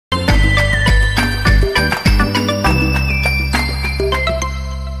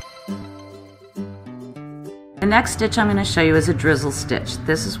next stitch I'm going to show you is a drizzle stitch.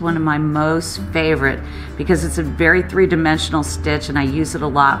 This is one of my most favorite because it's a very three-dimensional stitch, and I use it a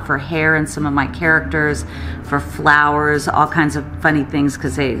lot for hair and some of my characters, for flowers, all kinds of funny things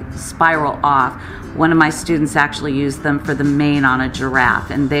because they spiral off. One of my students actually used them for the mane on a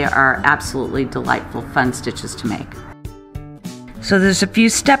giraffe, and they are absolutely delightful, fun stitches to make. So there's a few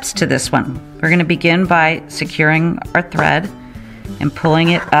steps to this one. We're going to begin by securing our thread and pulling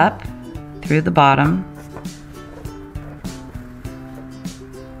it up through the bottom.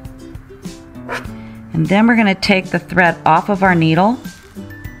 And then we're going to take the thread off of our needle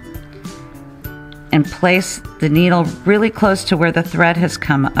and place the needle really close to where the thread has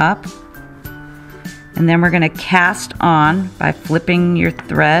come up. And then we're going to cast on by flipping your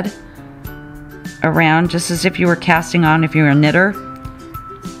thread around just as if you were casting on if you were a knitter.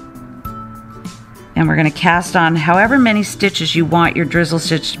 And we're going to cast on however many stitches you want your drizzle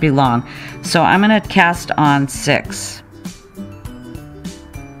stitch to be long. So I'm going to cast on 6.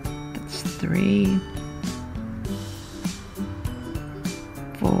 That's 3,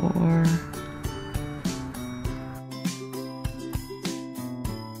 4,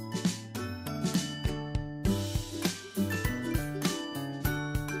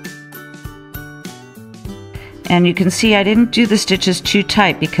 and you can see I didn't do the stitches too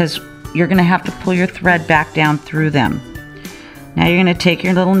tight because you're going to have to pull your thread back down through them. Now you're going to take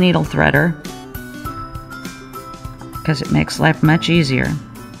your little needle threader, because it makes life much easier,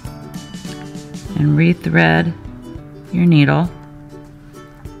 and rethread your needle.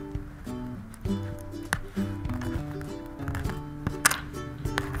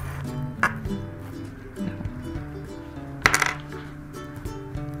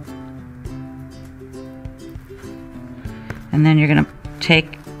 And then you're going to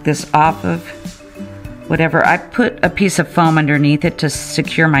take this off of whatever. I put a piece of foam underneath it to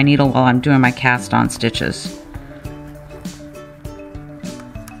secure my needle while I'm doing my cast on stitches.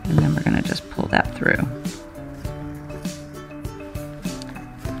 And then we're going to just pull that through.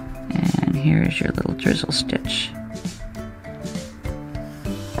 And here's your little drizzle stitch.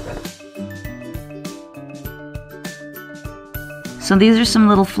 So these are some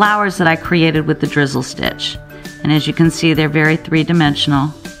little flowers that I created with the drizzle stitch. And as you can see, they're very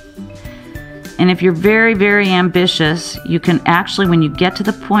three-dimensional. And if you're very, very ambitious, you can actually, when you get to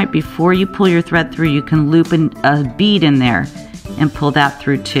the point before you pull your thread through, you can loop a bead in there and pull that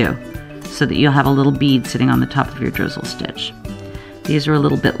through too, so that you'll have a little bead sitting on the top of your drizzle stitch. These are a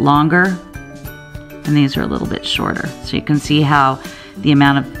little bit longer, and these are a little bit shorter. So you can see how the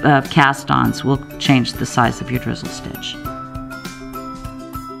amount of cast-ons will change the size of your drizzle stitch.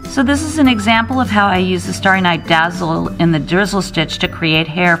 So this is an example of how I use the Starry Night Dazzle in the drizzle stitch to create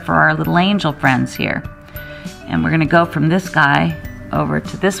hair for our little angel friends here. And we're going to go from this guy over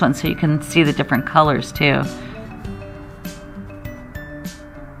to this one so you can see the different colors too.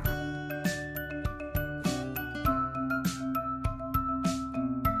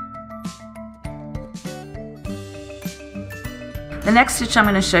 The next stitch I'm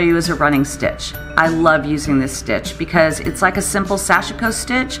going to show you is a running stitch. I love using this stitch because it's like a simple sashiko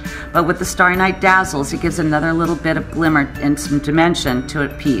stitch, but with the Starry Night Dazzles, it gives another little bit of glimmer and some dimension to a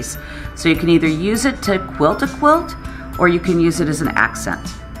piece. So you can either use it to quilt a quilt, or you can use it as an accent.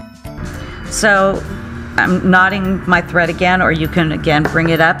 So I'm knotting my thread again, or you can again bring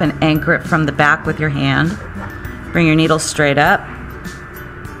it up and anchor it from the back with your hand. Bring your needle straight up,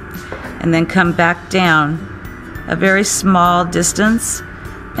 and then come back down a very small distance,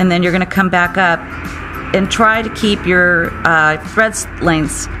 and then you're going to come back up and try to keep your thread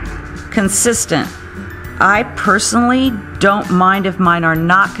lengths consistent. I personally don't mind if mine are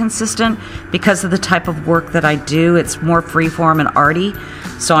not consistent because of the type of work that I do. It's more freeform and arty,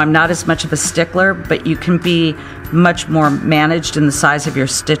 so I'm not as much of a stickler, but you can be much more managed in the size of your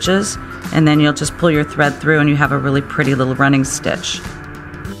stitches, and then you'll just pull your thread through and you have a really pretty little running stitch.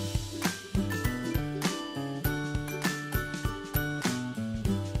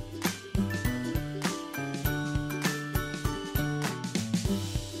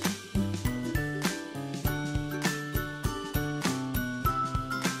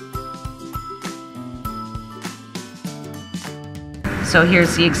 So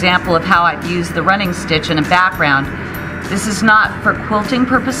here's the example of how I've used the running stitch in a background. This is not for quilting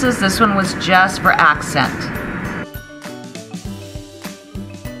purposes, this one was just for accent.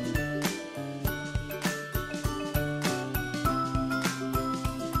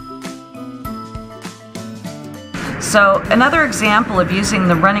 So another example of using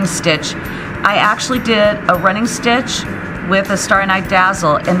the running stitch, I actually did a running stitch with a Starry Night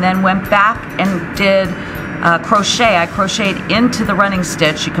Dazzle and then went back and did crochet. I crocheted into the running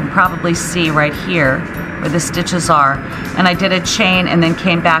stitch. You can probably see right here where the stitches are. And I did a chain and then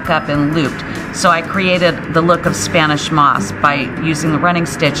came back up and looped. So I created the look of Spanish moss by using the running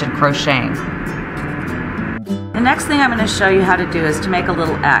stitch and crocheting. The next thing I'm going to show you how to do is to make a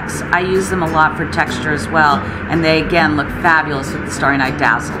little X. I use them a lot for texture as well, and they again look fabulous with the Starry Night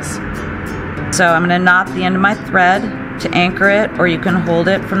Dazzles. So I'm going to knot the end of my thread to anchor it, or you can hold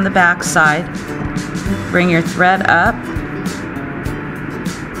it from the back side. Bring your thread up,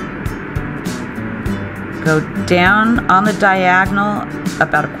 go down on the diagonal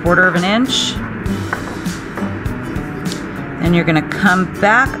about 1/4 of an inch. Then you're going to come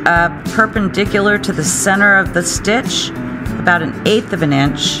back up perpendicular to the center of the stitch, about 1/8 of an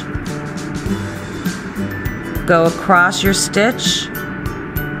inch. Go across your stitch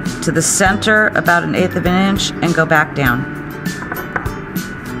to the center about 1/8 of an inch and go back down.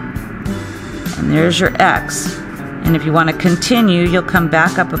 And there's your X. And if you want to continue, you'll come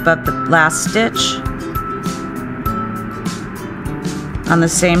back up above the last stitch on the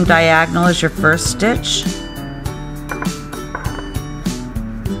same diagonal as your first stitch.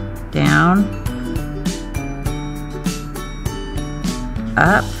 Down,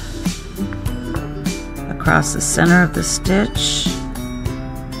 up, across the center of the stitch,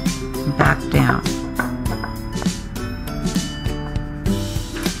 and back down.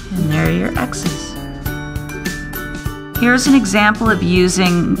 And there are your X's. Here's an example of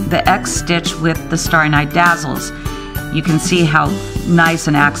using the X stitch with the Starry Night Dazzles. You can see how nice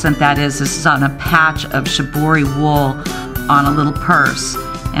an accent that is. This is on a patch of shibori wool on a little purse.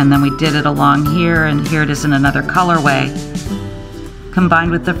 And then we did it along here, and here it is in another colorway,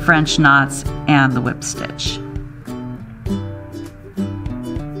 combined with the French knots and the whip stitch.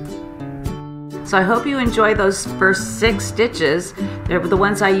 So I hope you enjoy those first 6 stitches. They're the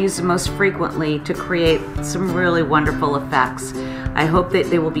ones I use the most frequently to create some really wonderful effects. I hope that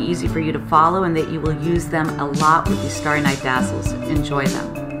they will be easy for you to follow and that you will use them a lot with these Starry Night Dazzles. Enjoy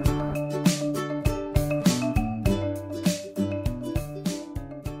them.